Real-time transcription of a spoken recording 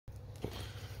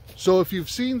So if you've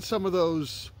seen some of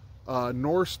those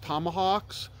Norse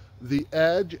tomahawks, the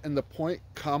edge and the point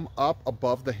come up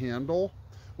above the handle,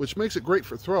 which makes it great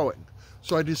for throwing.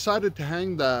 So I decided to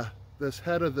hang this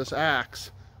head of this axe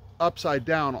upside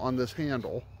down on this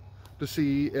handle to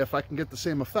see if I can get the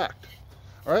same effect.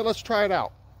 All right, let's try it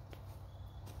out.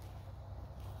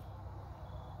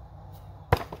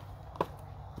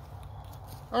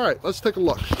 All right, let's take a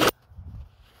look.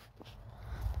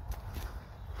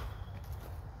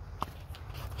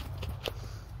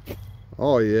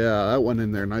 Oh yeah, that went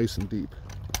in there nice and deep.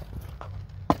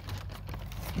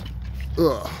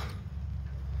 Ugh.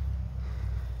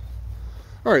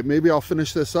 All right, maybe I'll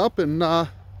finish this up and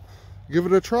give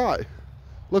it a try.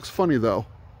 Looks funny though.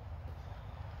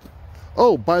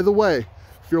 Oh, by the way,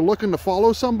 if you're looking to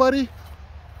follow somebody,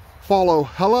 follow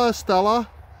Hella Estella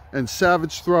and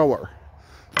Savage Thrower.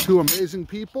 Two amazing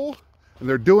people, and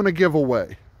they're doing a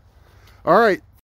giveaway. All right,